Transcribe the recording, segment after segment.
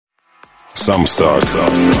Samstag,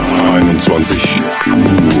 21 Uhr.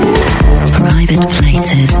 Private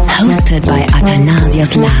Places, hosted by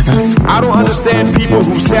Athanasios Lasos. I don't understand people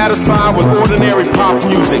who satisfy with ordinary pop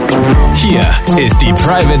music. Hier ist die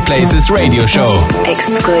Private Places Radio Show.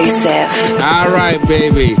 Exclusive. All right,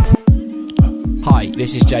 baby. Hi,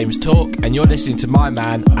 this is James Talk, and you're listening to my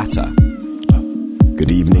man, Atta. Good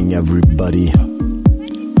evening, everybody.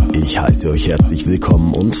 Ich heiße euch herzlich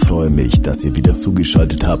willkommen und freue mich, dass ihr wieder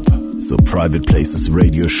zugeschaltet habt zur Private Places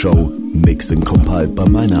Radio Show Mix and Compiled bei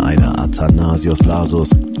meiner einer Athanasios Lasos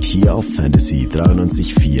hier auf Fantasy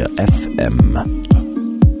 93.4 FM.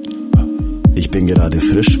 Ich bin gerade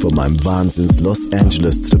frisch von meinem Wahnsinns Los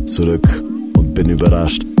Angeles Trip zurück und bin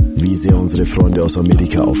überrascht, wie sehr unsere Freunde aus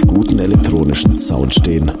Amerika auf guten elektronischen Sound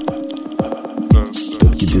stehen.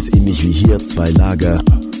 Dort gibt es ähnlich wie hier zwei Lager,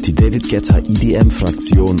 die David Guetta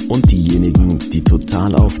EDM-Fraktion und diejenigen, die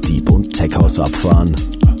total auf Deep und Tech House abfahren.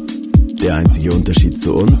 Der einzige Unterschied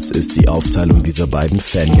zu uns ist die Aufteilung dieser beiden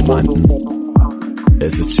Fangemeinden.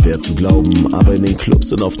 Es ist schwer zu glauben, aber in den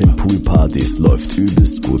Clubs und auf den Poolpartys läuft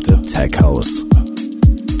übelst guter Tech House.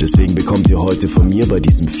 Deswegen bekommt ihr heute von mir bei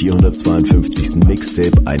diesem 452.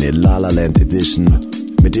 Mixtape eine La La Land Edition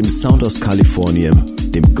mit dem Sound aus Kalifornien,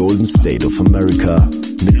 dem Golden State of America,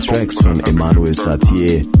 mit Tracks von Emmanuel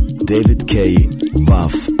Satie, David K.,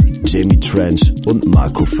 Waff, Jamie Trench und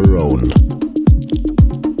Marco Ferrone.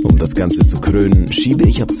 Um das Ganze zu krönen, schiebe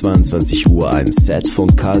ich ab 22 Uhr ein Set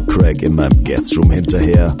von Carl Craig in meinem Guestroom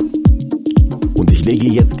hinterher. Und ich lege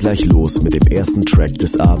jetzt gleich los mit dem ersten Track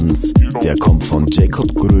des Abends. Der kommt von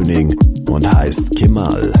Jacob Gröning und heißt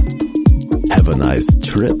Kemal. Have a nice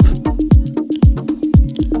trip.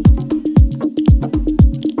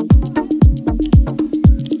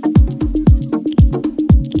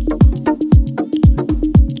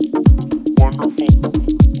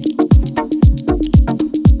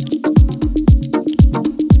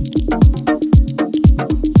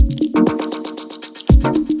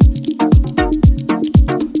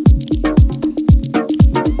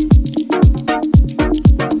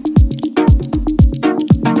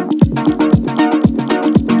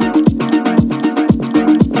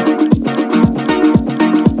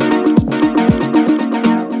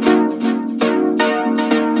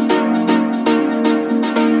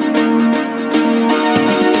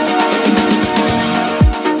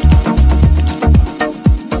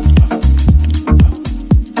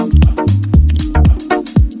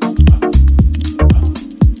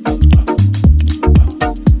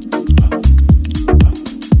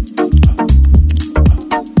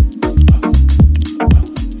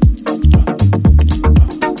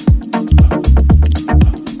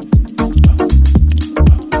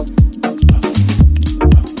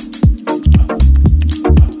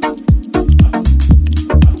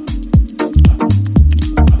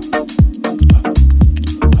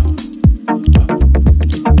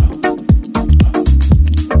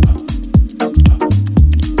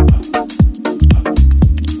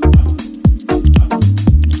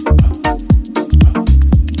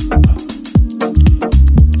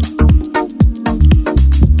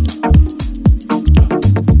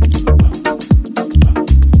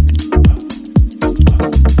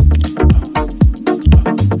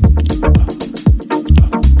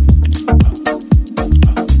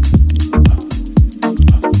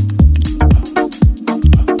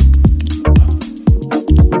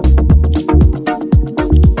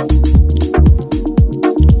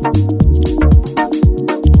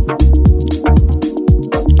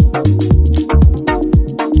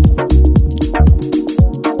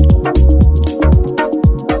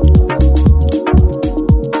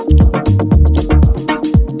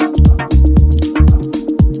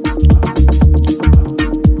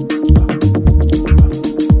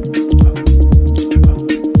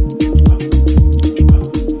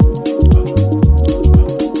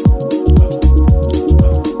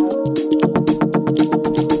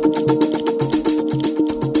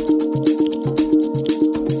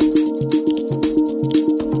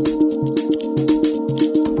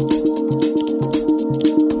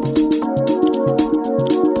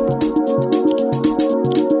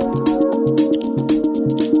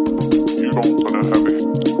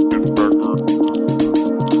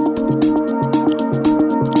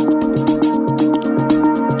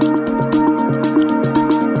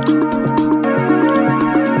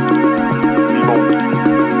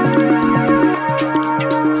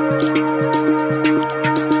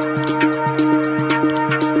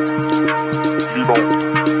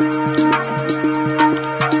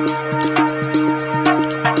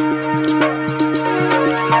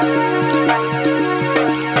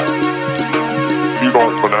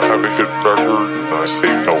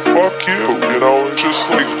 fuck you, you know, it's just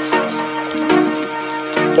like,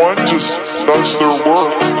 one just does their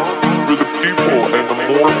work for the people, and the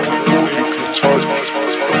more people you can touch,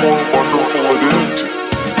 the more wonderful it is.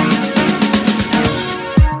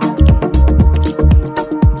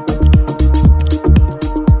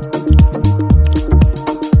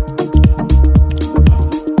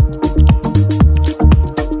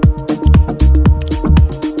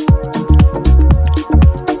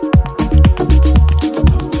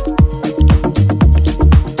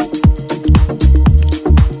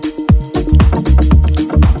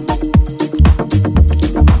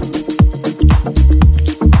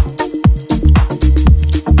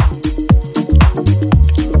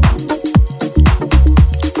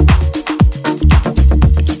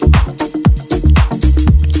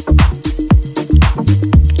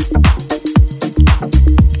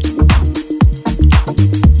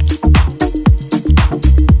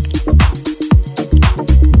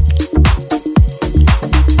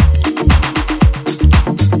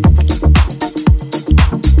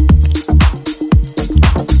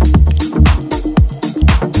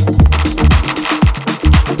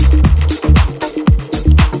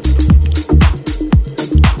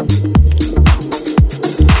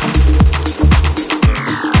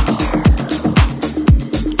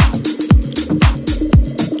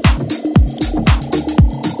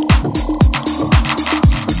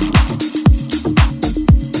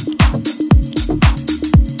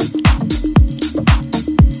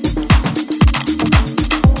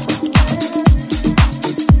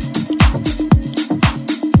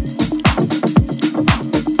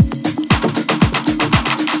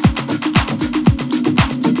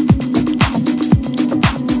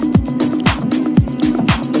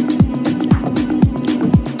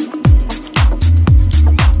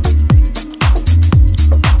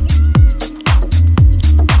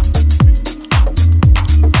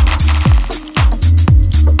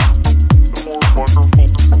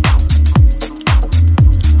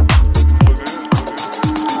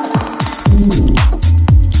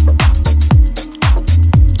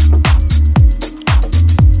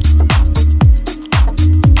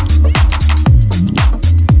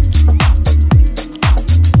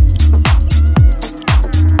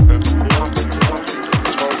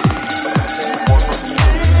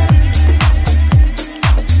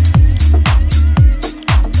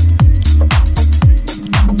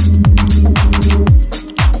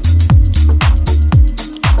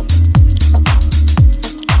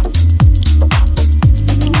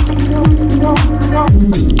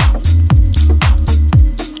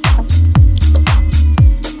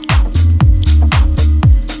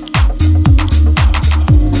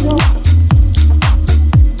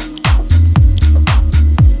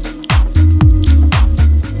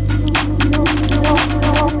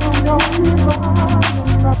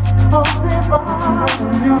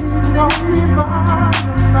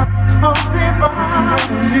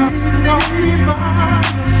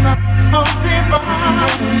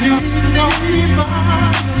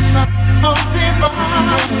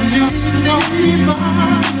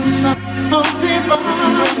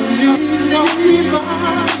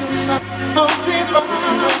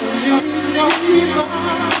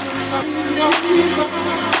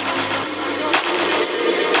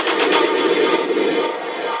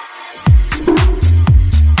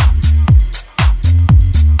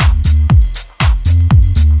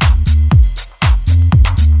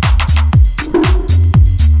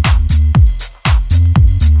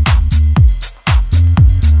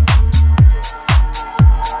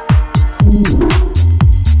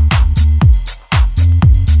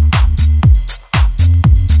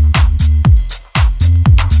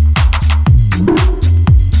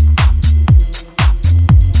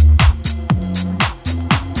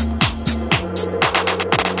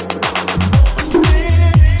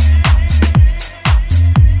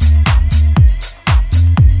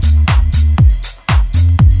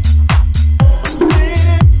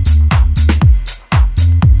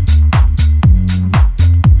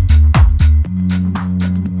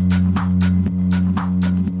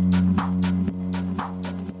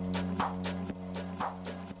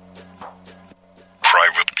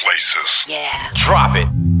 Drop it.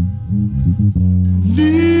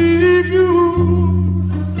 Leave you,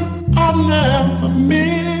 I never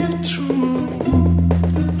meant to.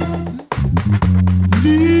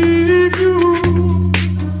 Leave you,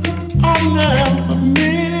 I never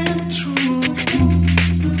meant to.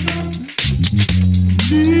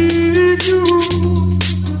 Leave you,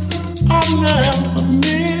 I never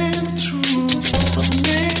meant to.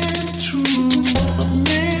 Meant to,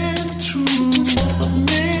 meant to,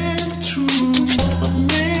 meant to,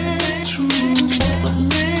 meant to,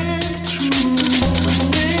 meant to.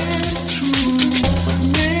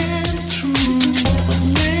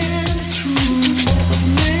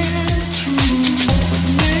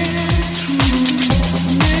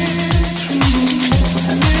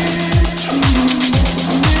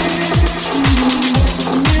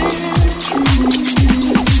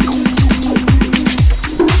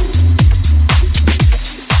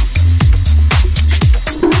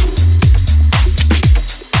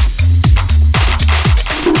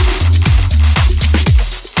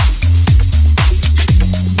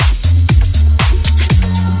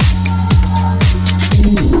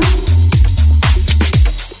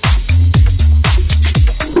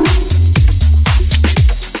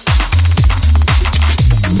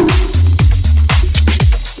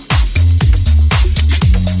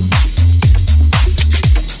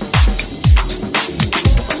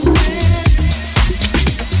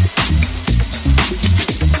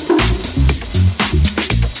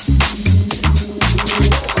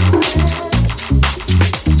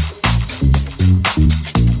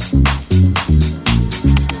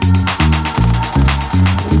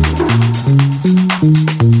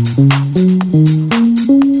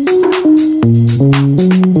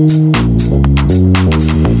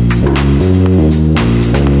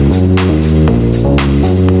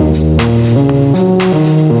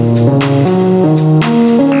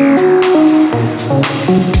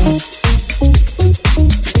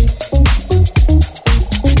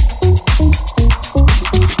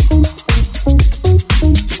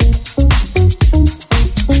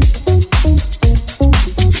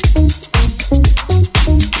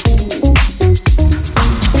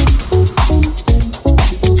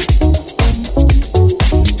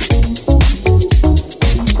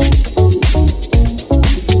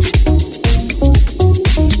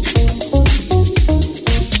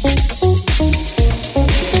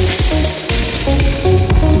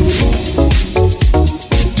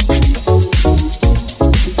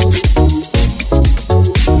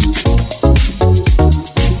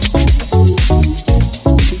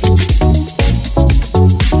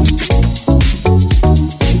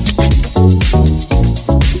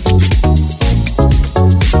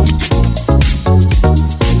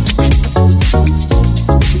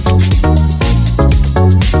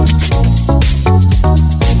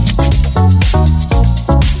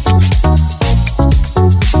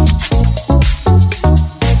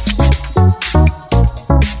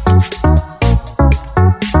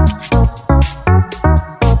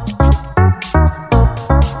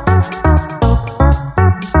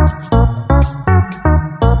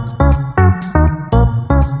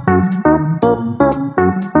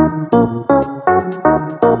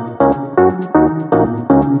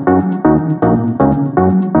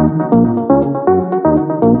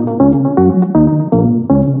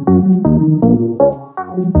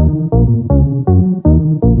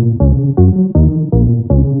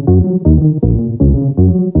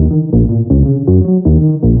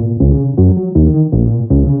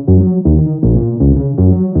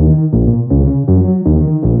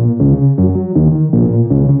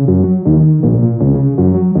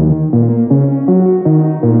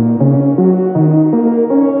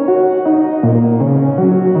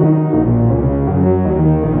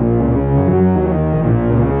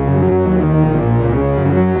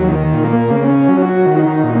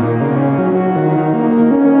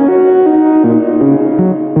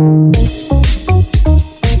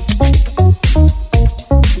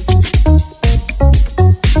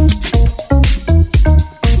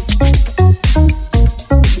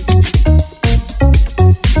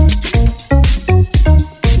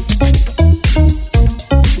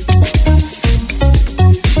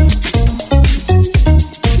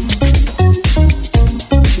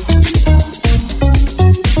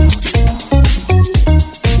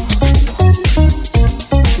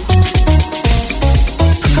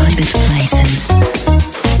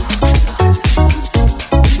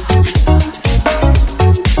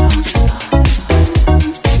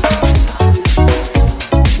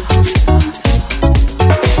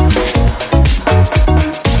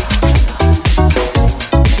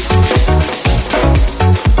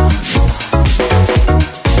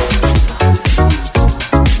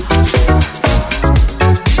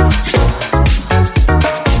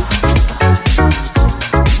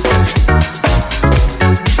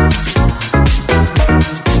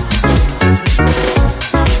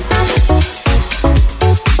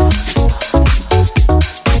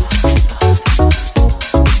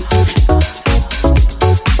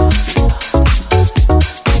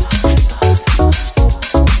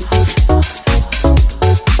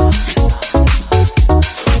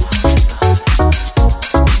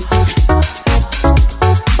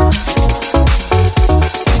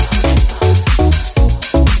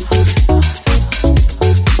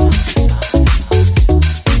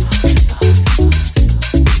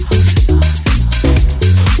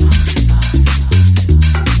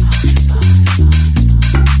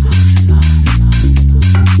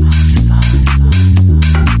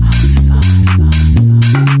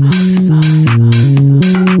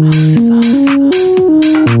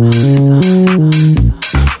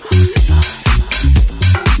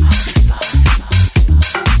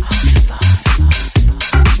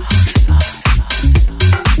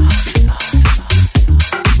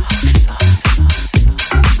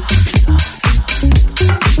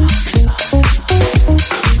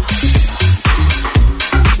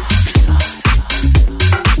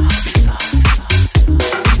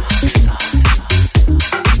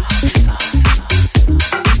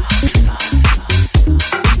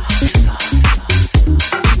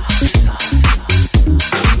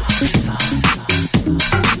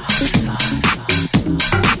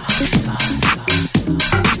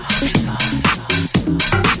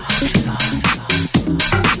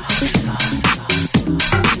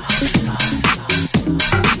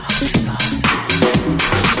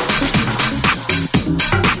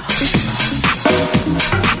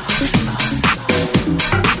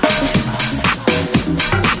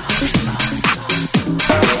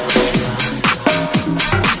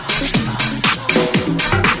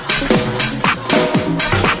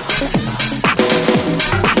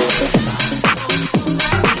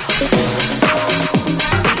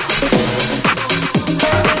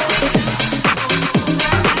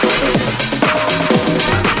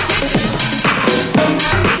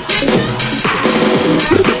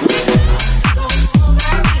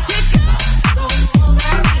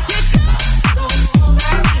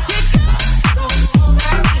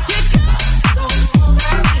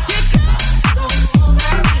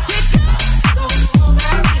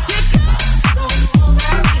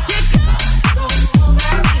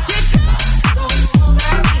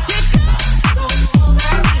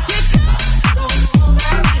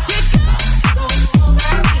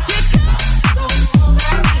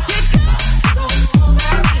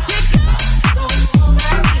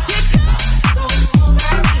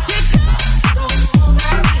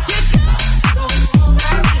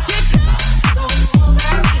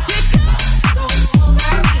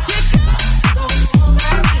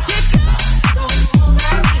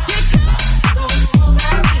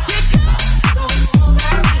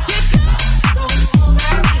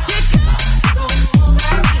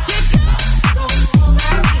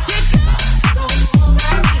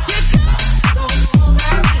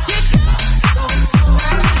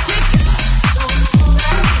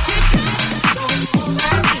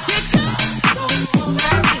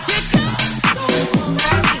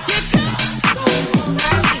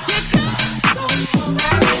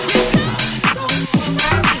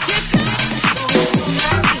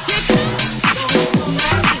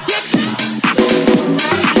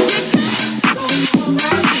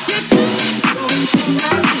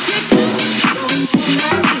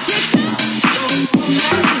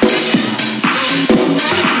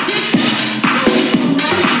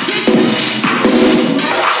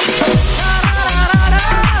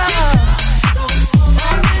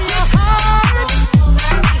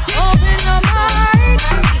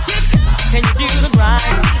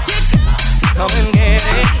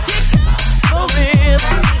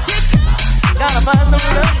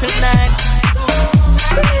 tonight.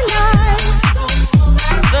 Realize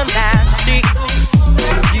the nasty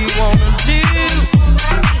you wanna do.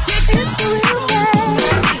 It's the real thing.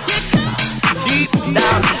 Deep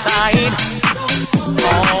down inside,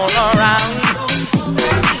 all around.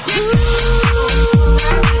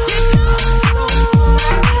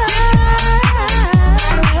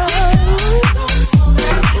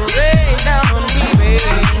 Rain down on me,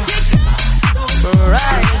 baby.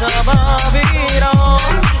 Rise above it all.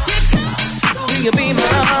 Will you be my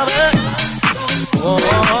lover? Whoa.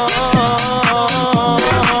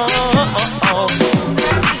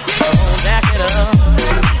 Back it up.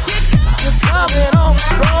 You're coming on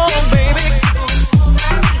strong, baby.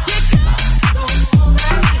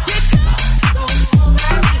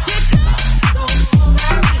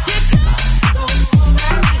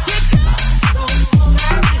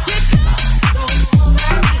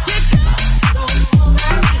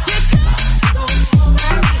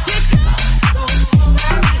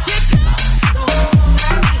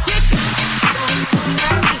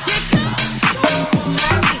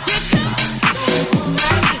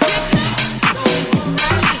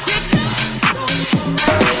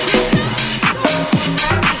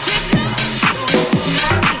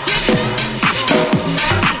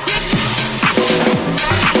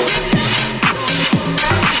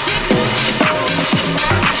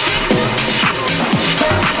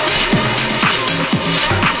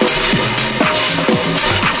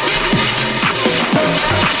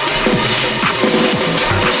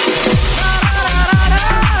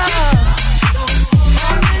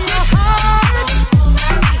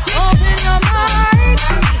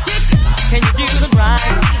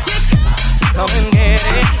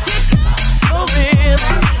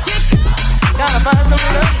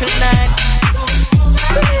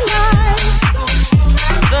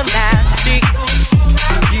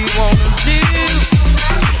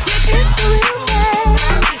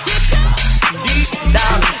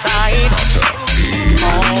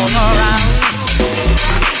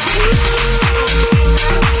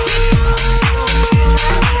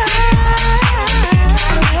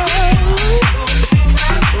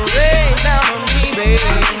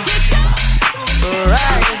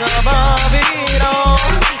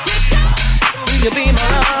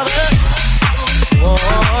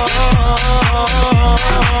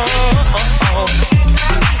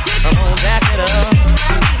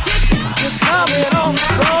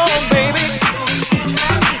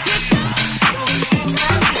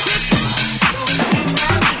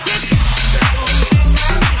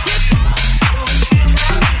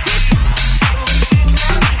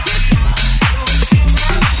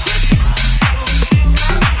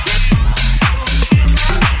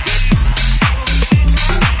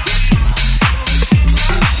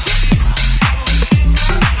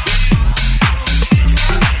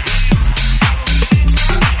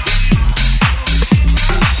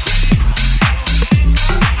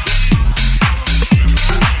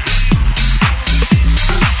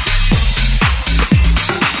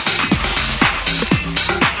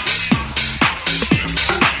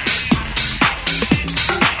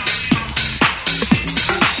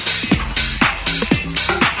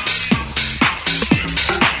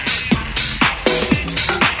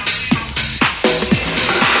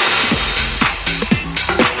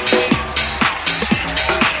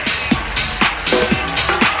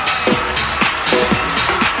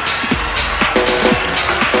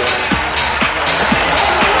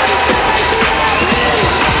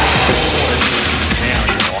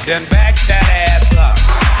 Then back that ass up.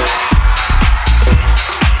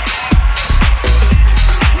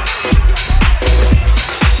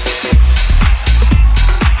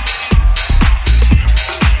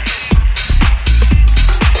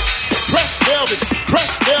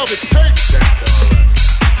 Press velvet, take that.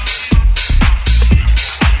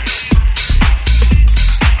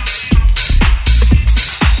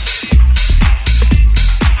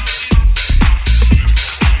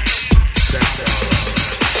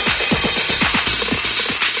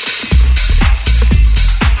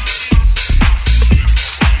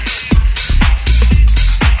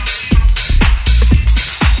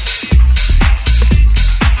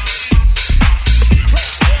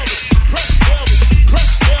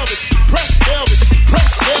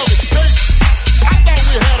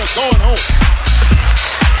 All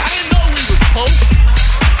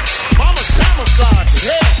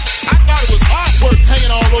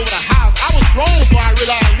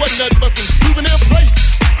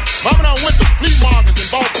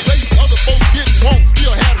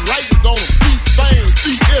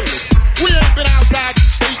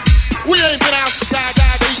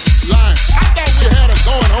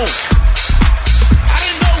right. I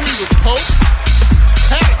didn't know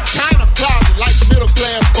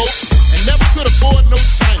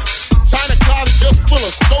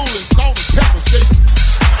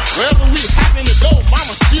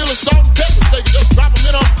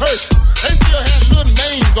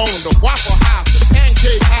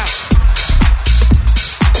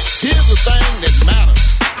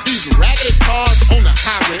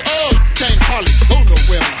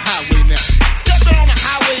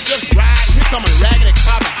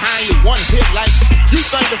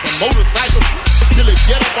motorcycle till it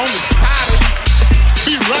get up on the side of you.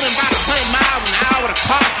 Be running about 100 miles an hour, the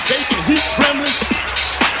car shaking, heat trembling.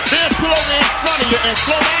 Then pull over in front of you and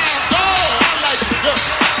slow down. Oh, I like it. Good.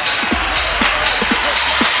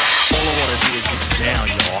 All I want to do is get down,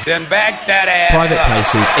 y'all. Then back that ass Private up.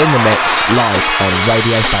 Places in the mix live on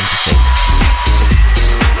Radio Fantasy.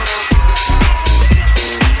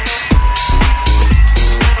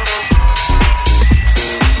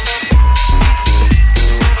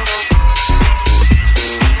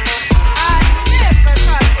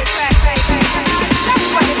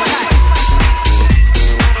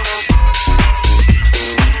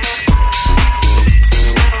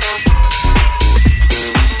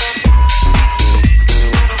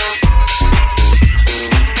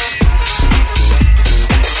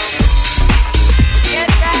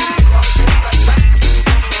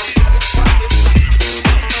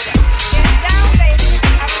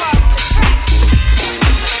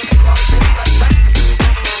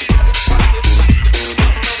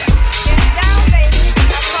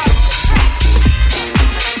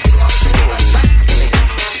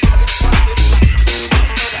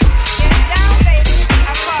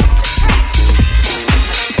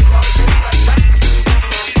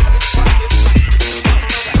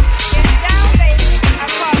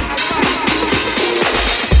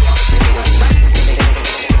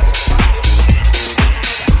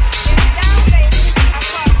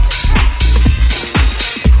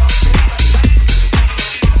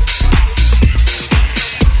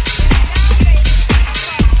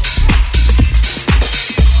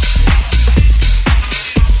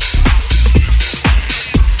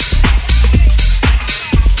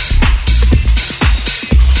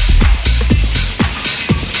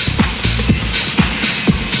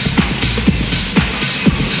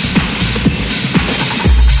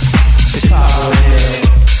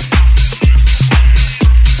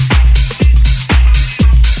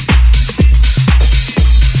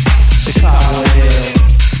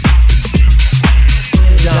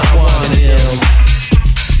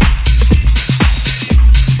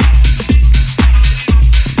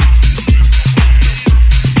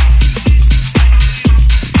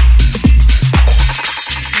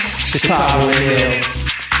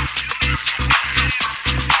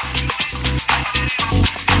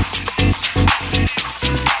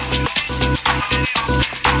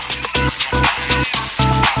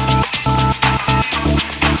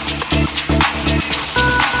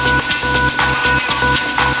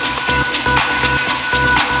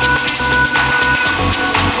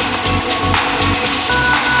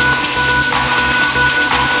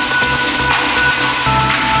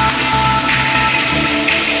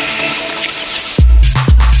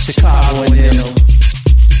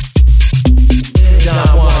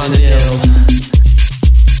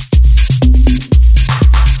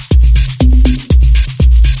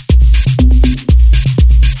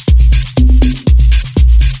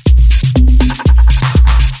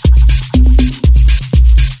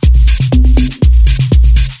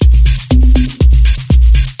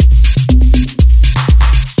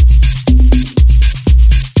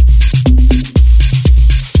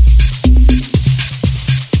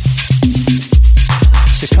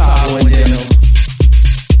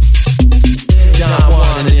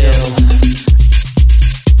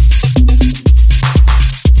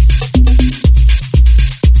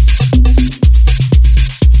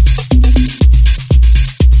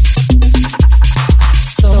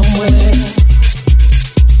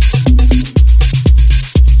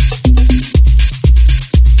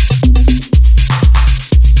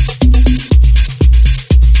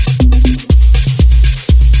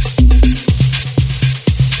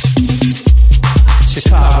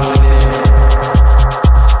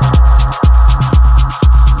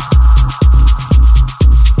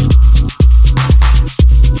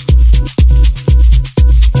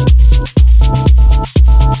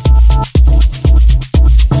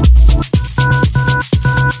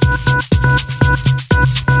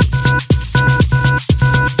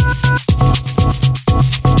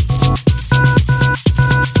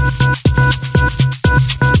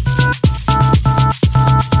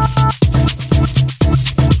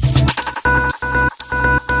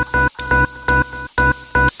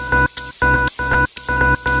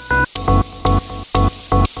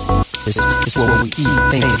 It's what we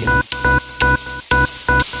eat, thinking.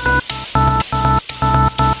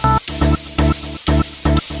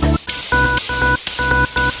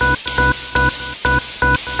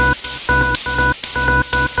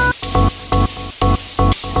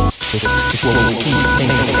 It's what we eat,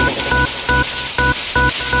 thinking.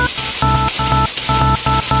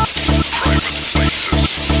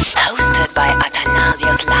 Hosted by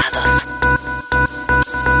Athanasios Lasos.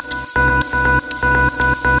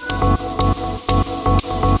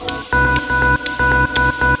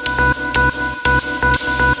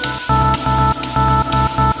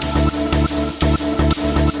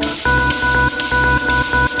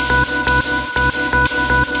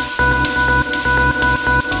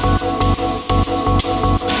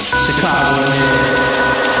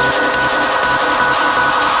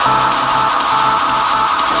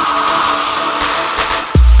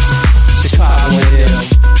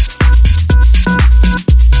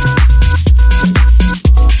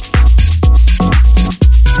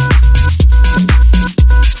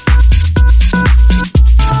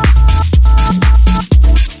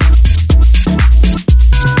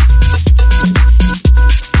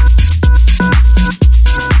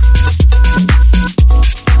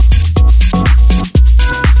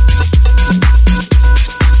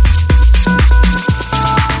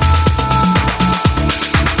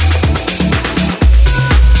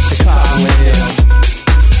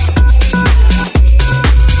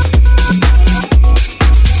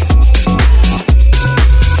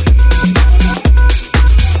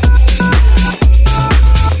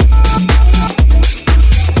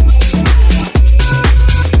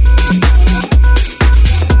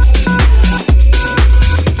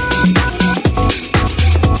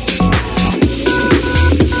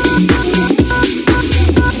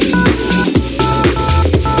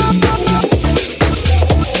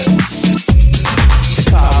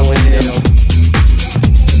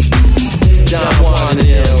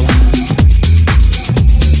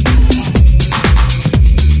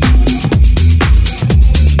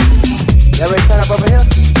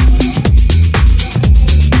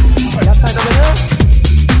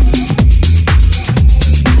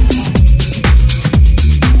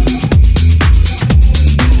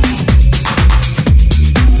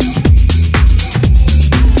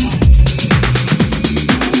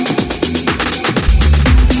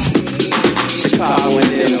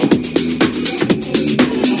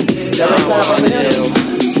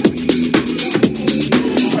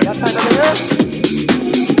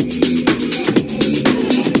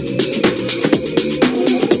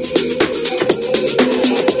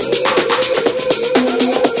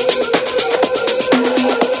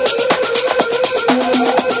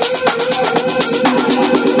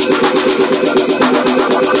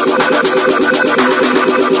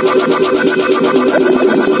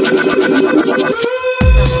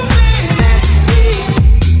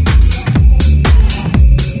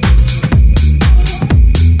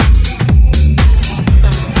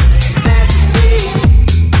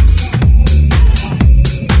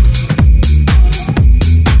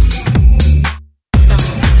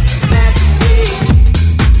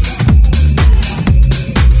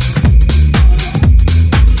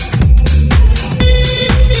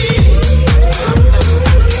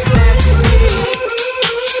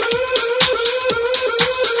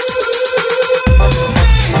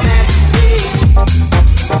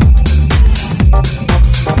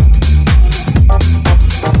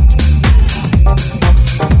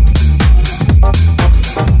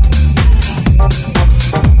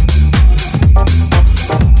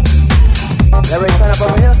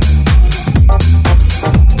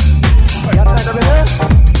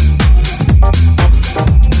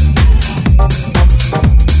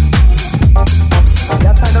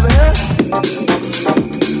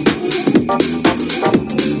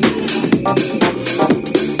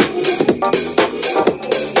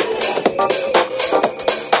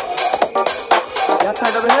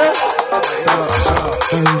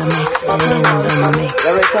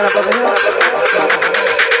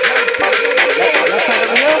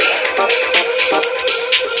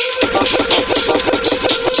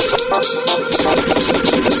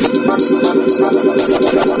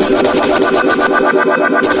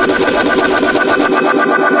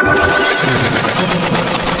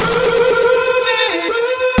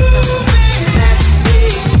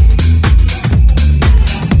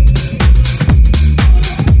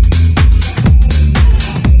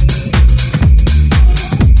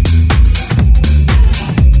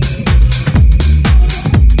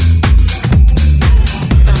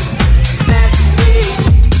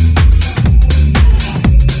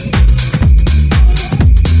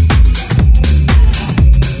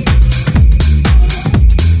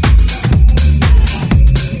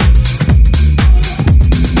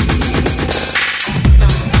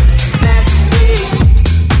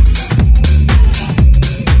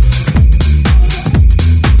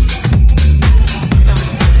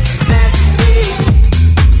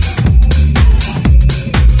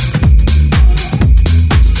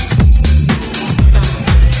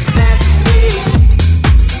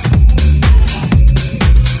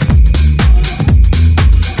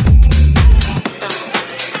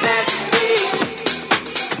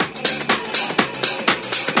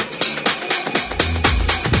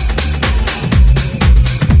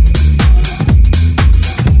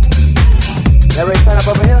 Every time up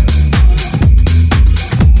over here.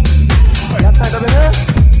 That side over here.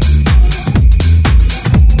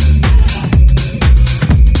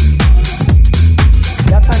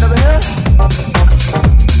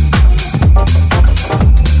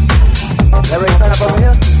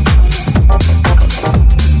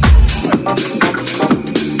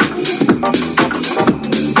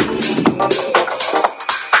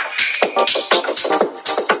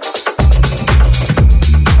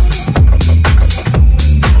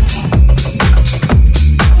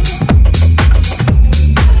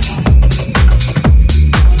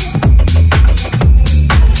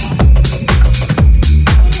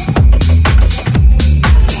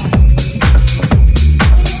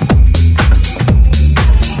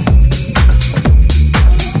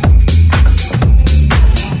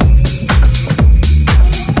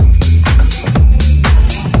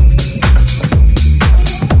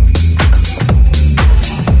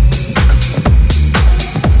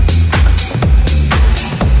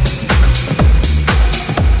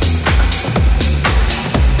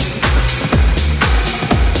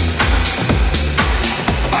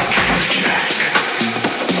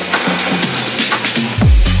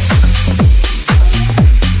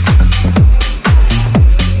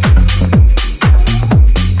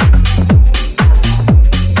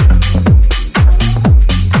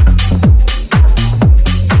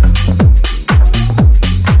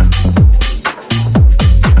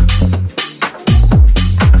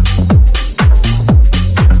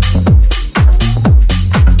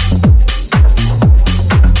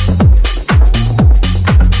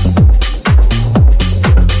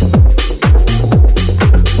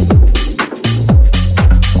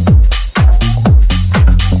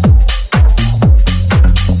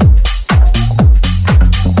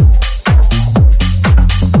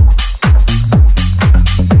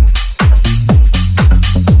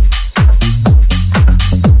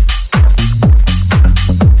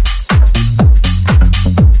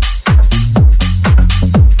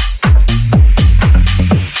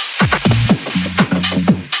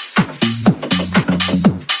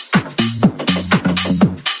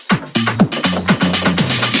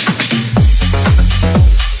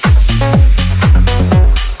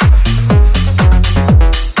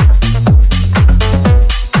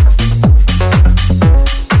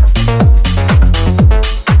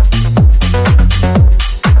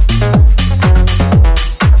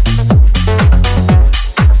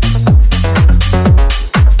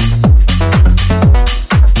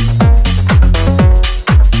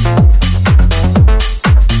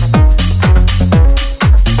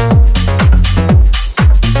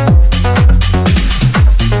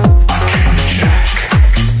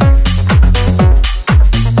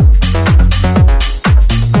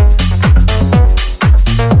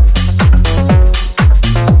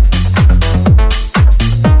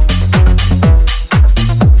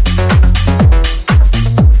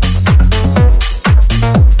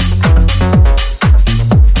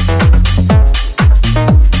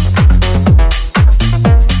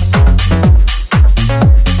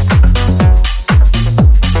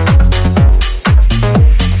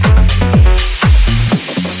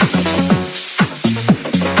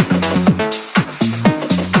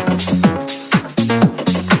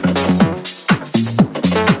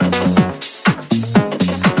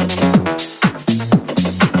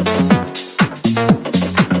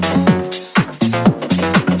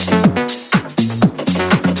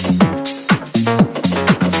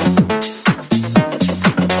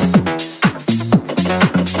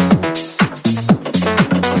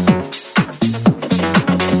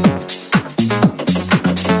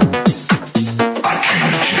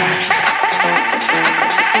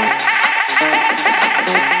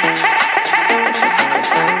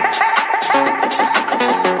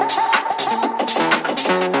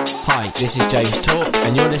 this is James Talk,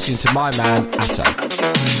 and you're listening to my man, Atto.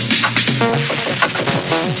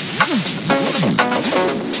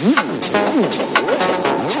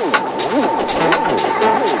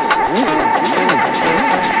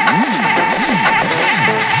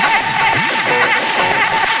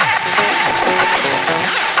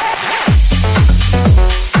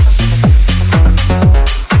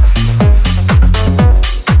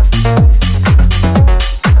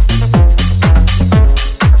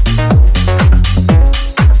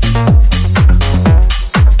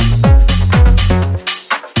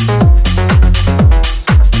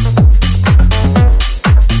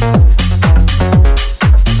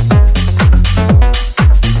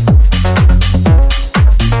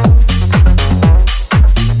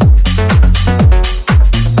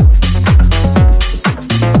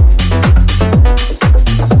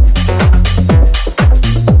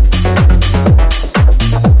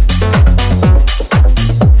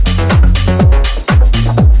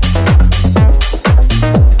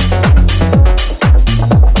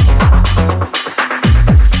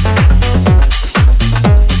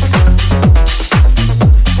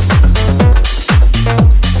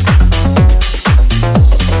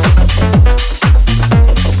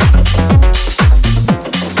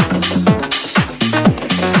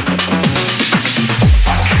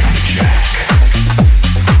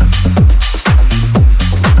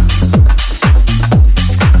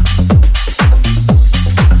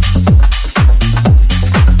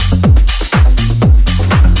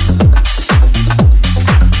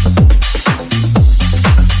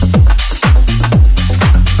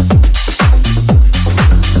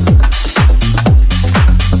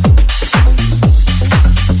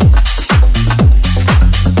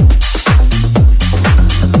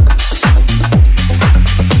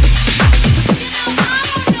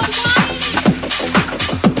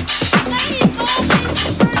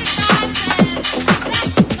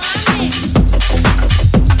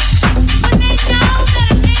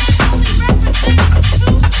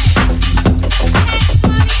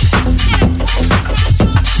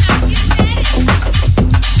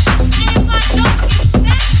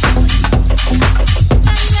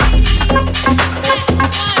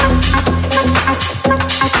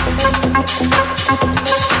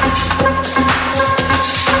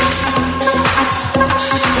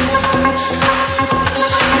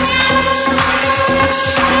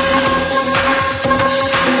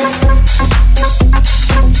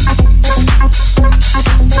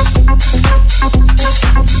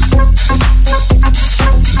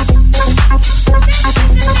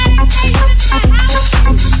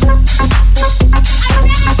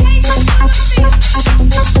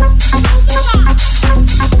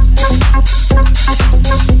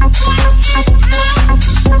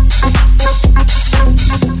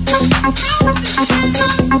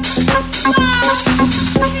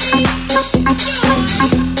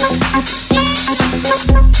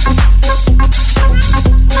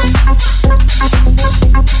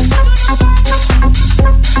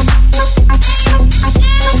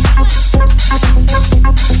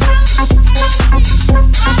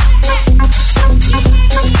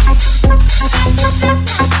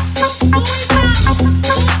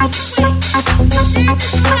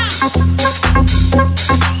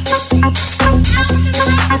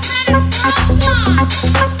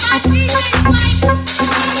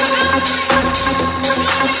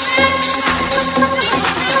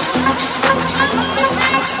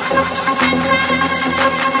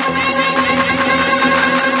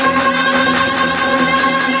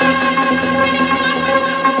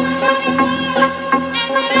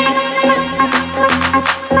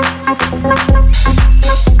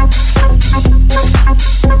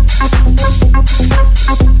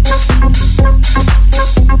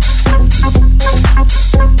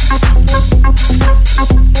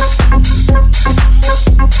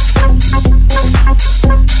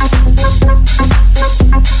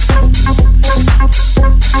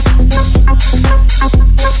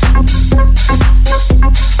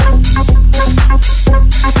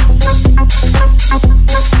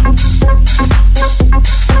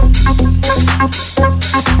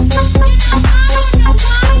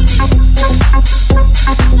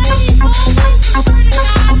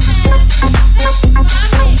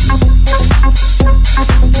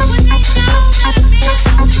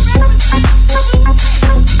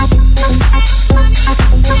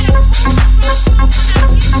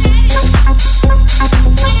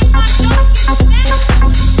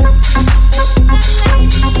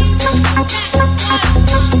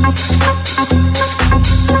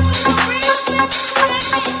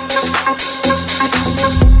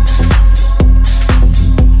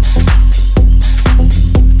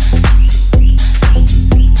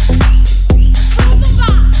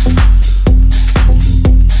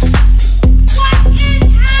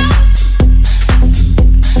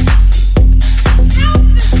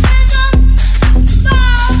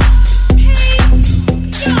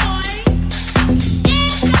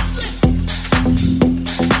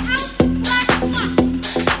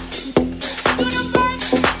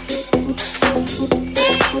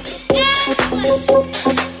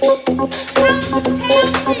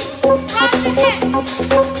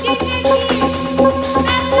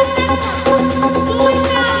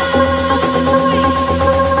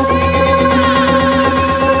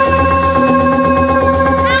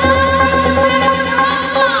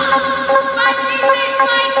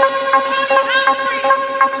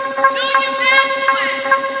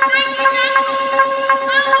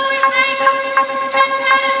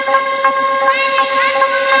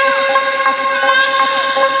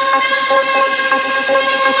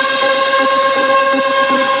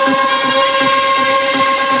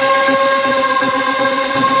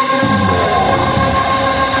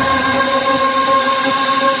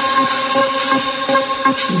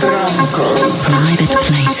 Private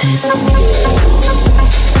places.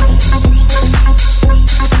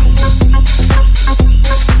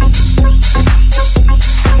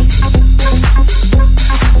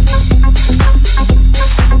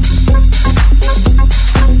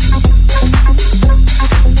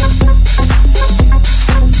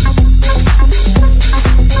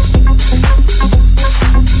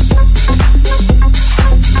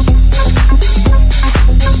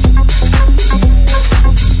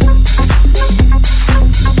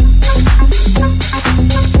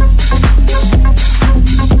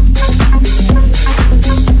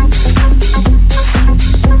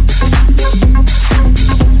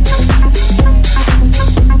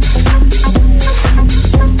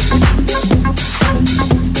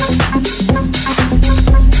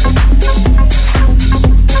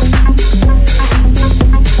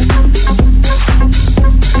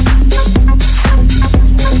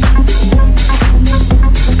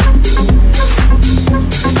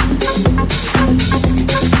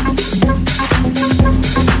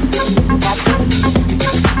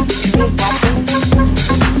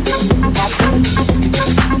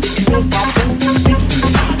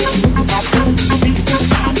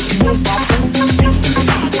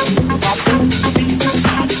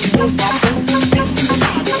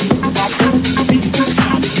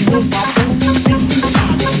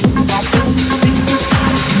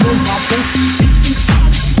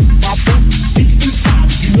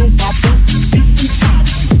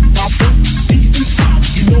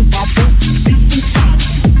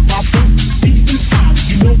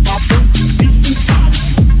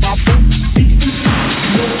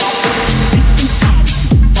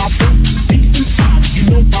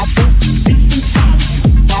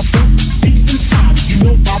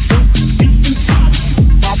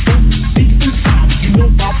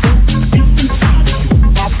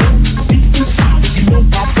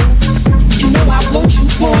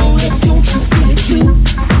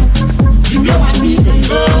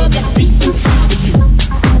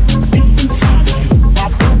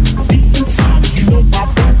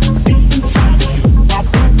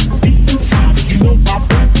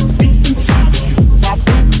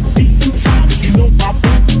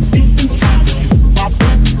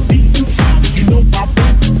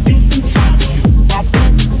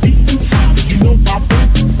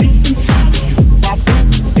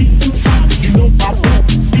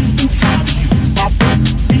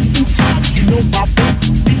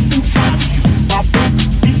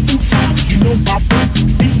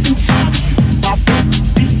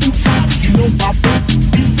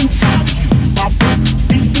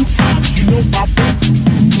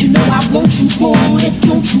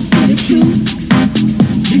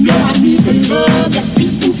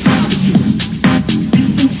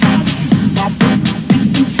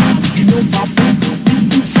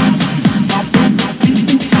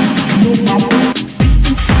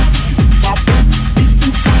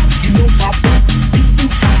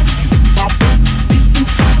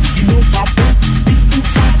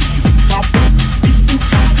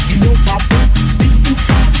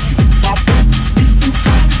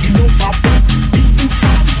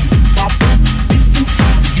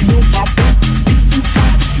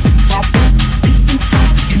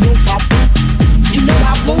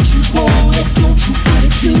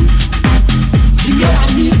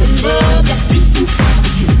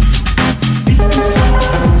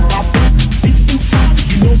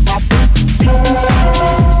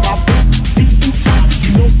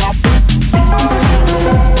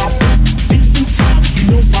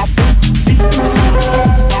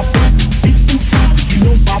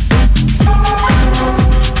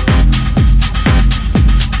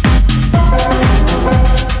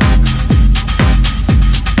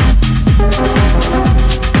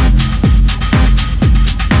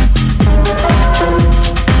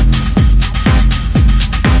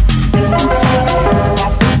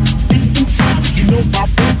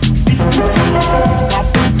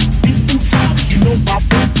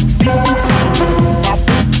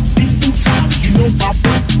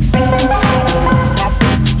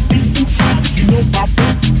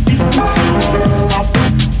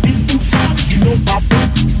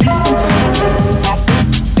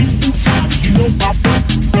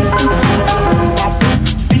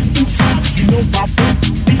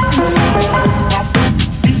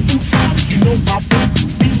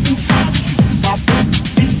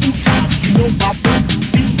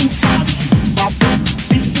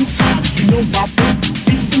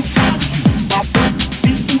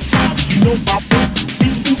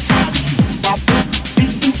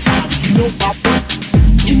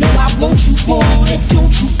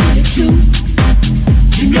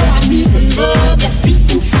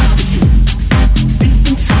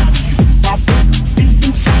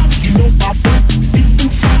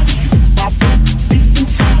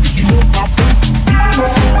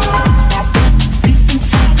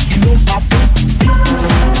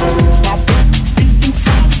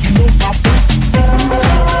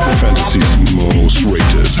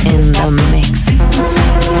 X-rated. In the mix.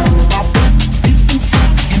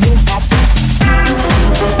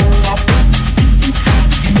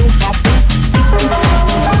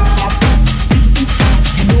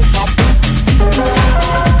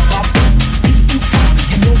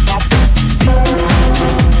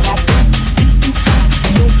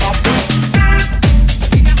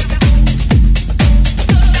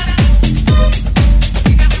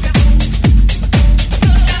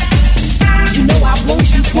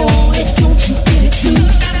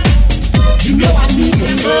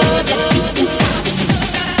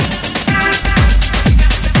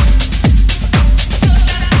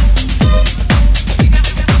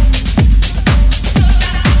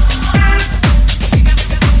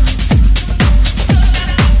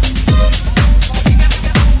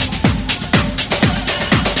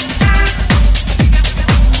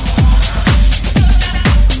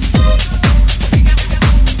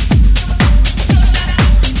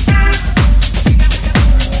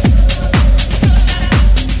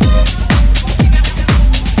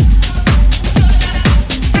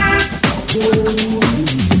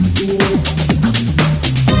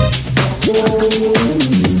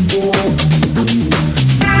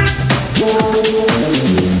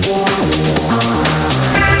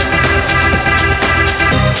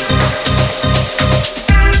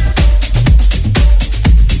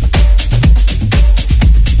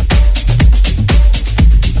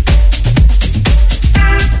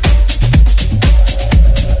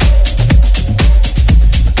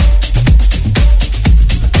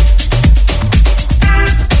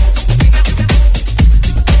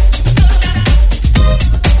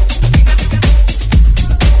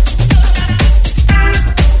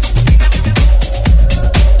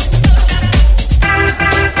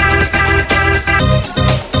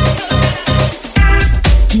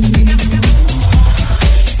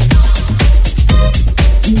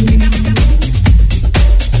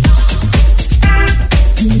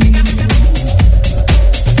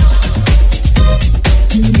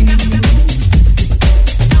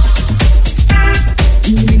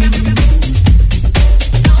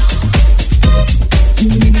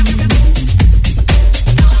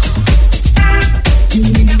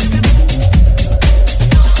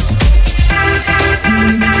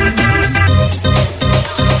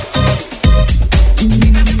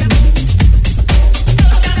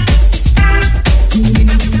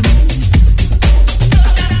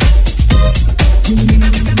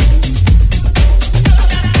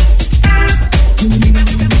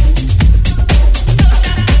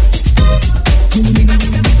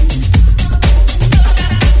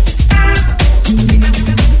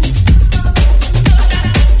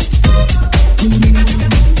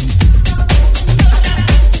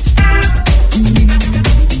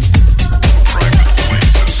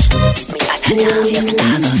 Athanasios,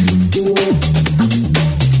 Lasos.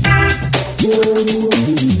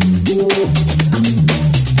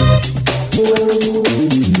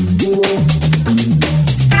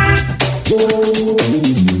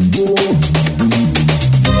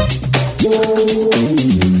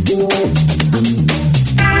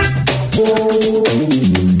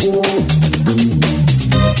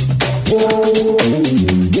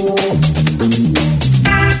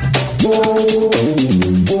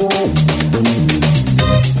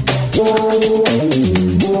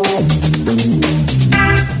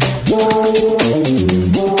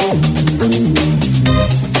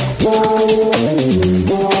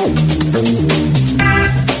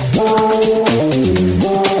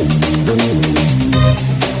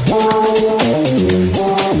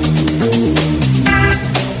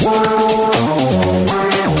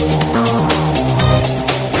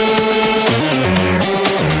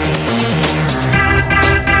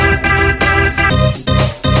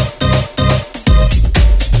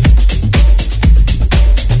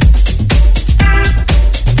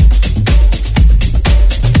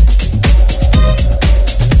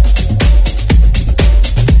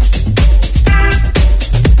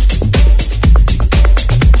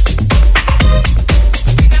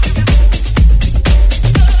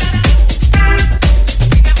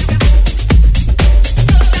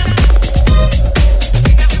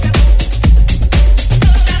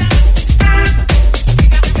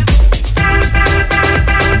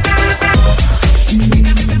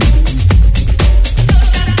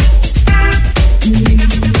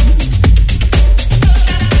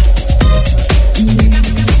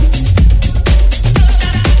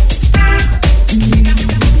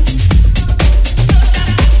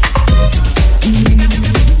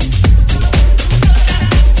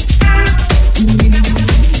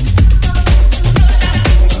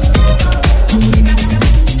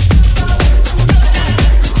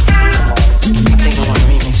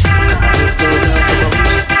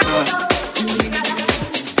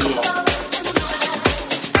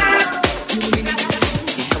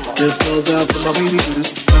 This goes out to my baby.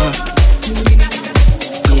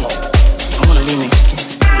 Come on. I want a remix.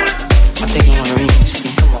 I think I want a remix.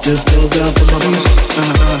 This goes out to my baby.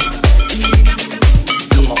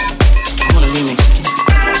 Come on. I want a remix.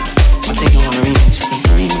 I think I want a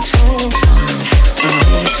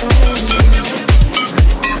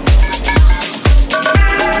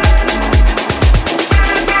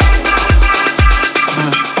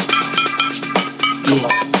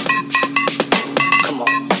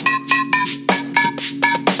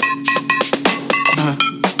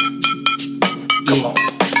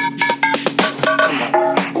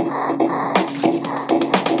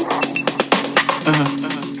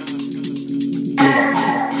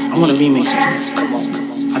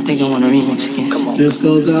This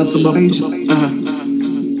goes out to my baby. Come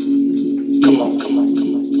on, come on,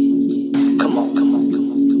 come on. Come on, come on, come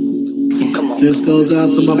on. Come on. This goes out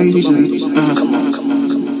to my baby. Come on, come on, come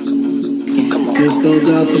on. Come on. This goes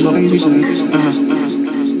out to my baby.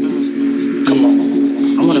 Come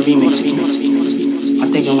on. I want a remix again. I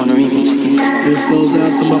think I want a remix again. This goes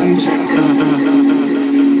out to my baby.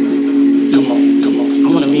 Come on, come on. I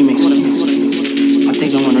want a remix again. I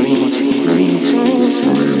think I want a remix again. A remix.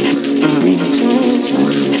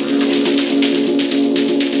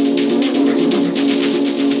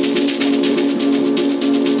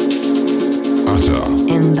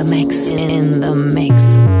 In the mix, in the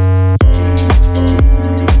mix.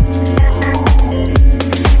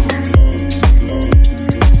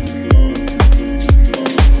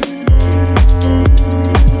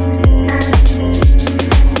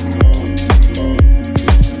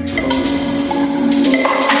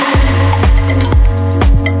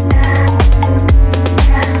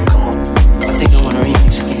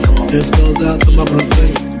 This goes out to my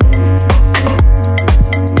birthday.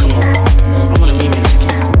 Come on, I want a remix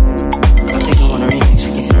again. I think I want a remix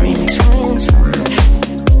again. A remix.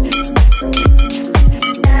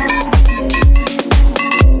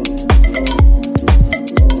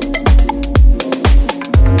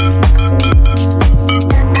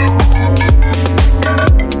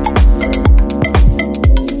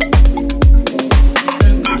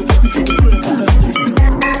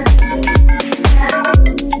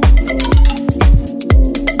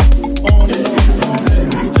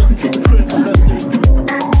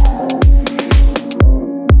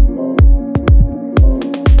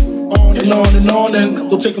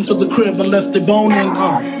 Go take them to the crib unless they boning.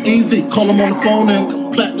 Easy, call them on the phone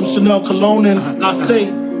and platinum Chanel cologne and I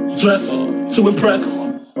stay dressed to impress.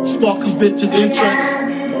 Spark these bitches'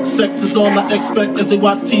 interest. Sex is all I expect as they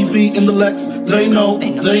watch TV in the Lex. They know.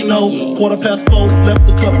 4:15, left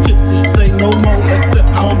the club tipsy. Say no more, except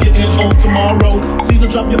I'm getting home tomorrow. Caesar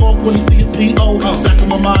drop you off when he sees P.O. Back in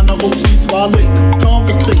my mind, I hope she swallow.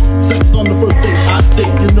 Conversate, sex on the first date. I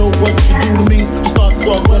state, you know what you do to me. You start to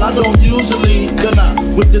walk, well I don't usually. Then I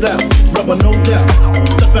whipped it out, rubber no doubt.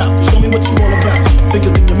 Step out, show me what you all about.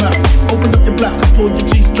 Fingers in your mouth, open up your blouse, pull your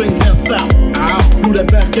G-string down south. Blew that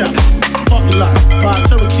back out. Parking lot, my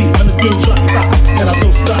Cherokee and a green drop top, and I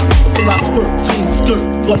don't stop till I skirt, jeans, skirt,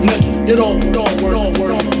 butt naked. It all worked.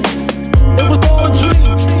 It was all a dream.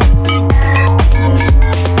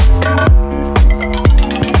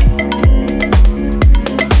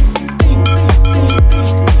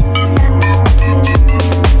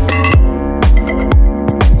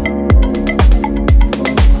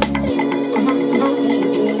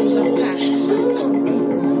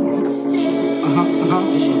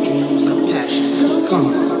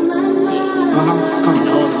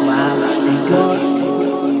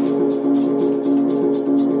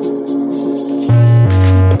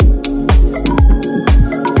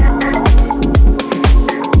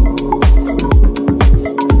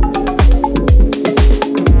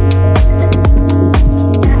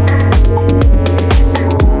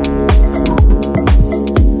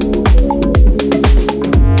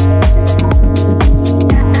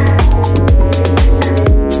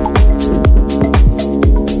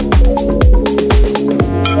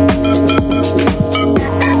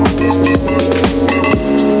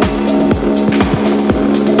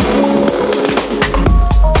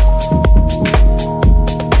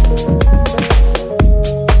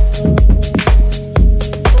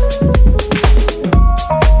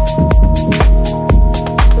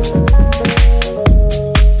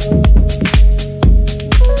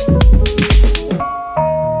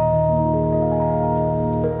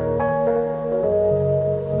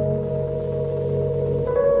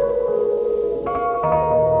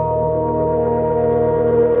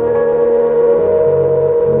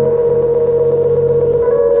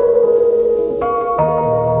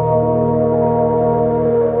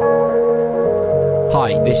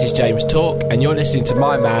 this is James Talk, and you're listening to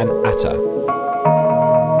my man, Atta.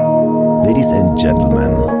 Ladies and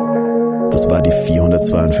Gentlemen, das war die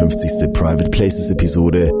 452. Private Places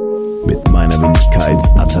Episode mit meiner Wenigkeit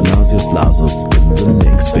Athanasios Lasos in the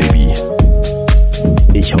Mix, Baby.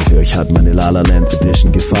 Ich hoffe, euch hat meine La La Land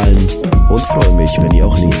Edition gefallen und freue mich, wenn ihr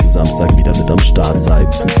auch nächsten Samstag wieder mit am Start seid.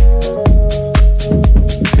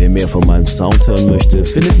 Wer mehr von meinem Sound hören möchte,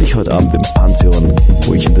 findet mich heute Abend im Pantheon,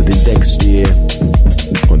 wo ich hinter den Decks stehe.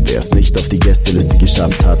 Und wer es nicht auf die Gästeliste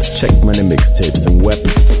geschafft hat, checkt meine Mixtapes im Web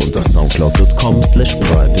unter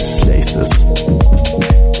soundcloud.com/privateplaces.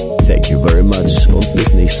 Thank you very much und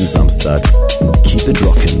bis nächsten Samstag. Keep it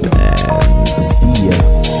rockin' and see ya.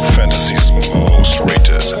 Fantasy's most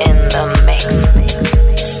rated. In the mix.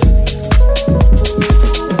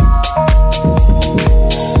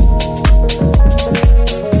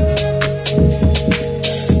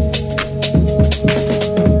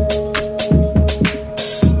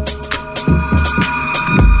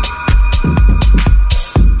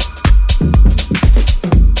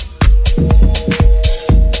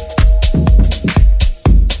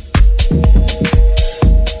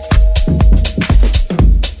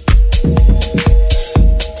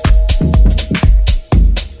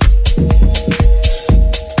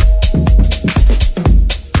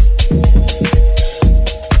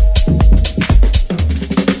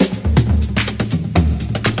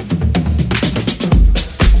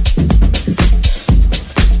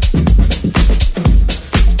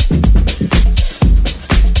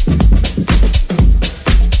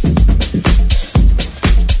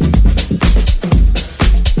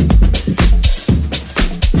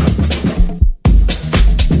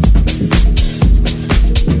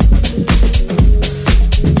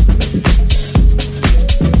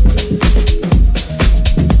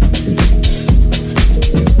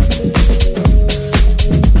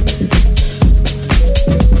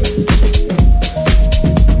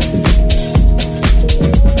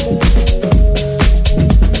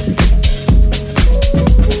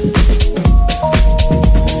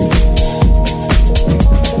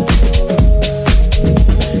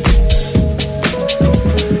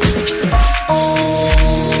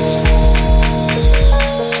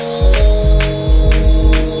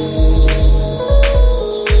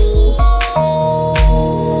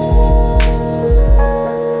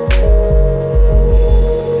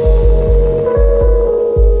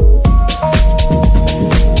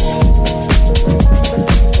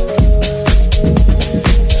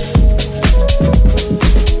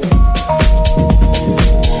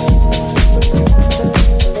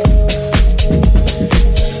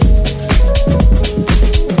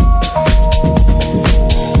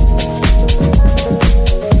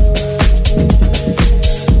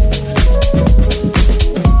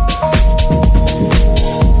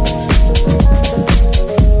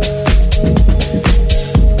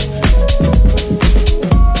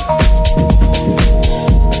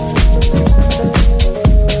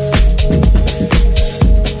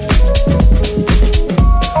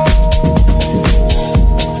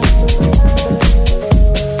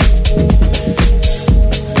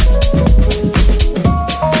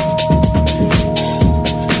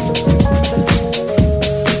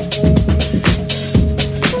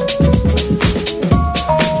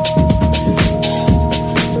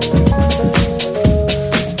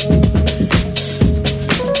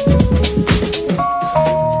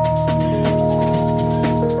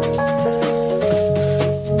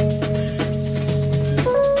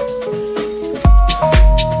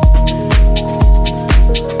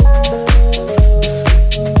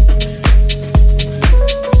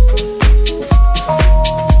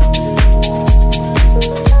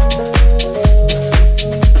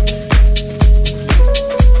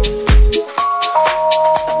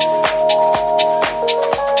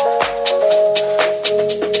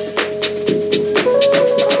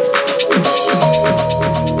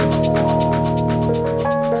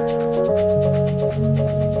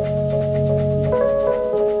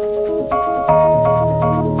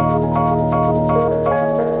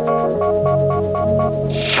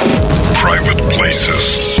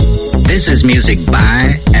 This is music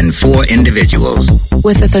by and for individuals.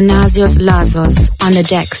 With Athanasios Lasos on the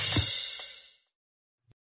decks.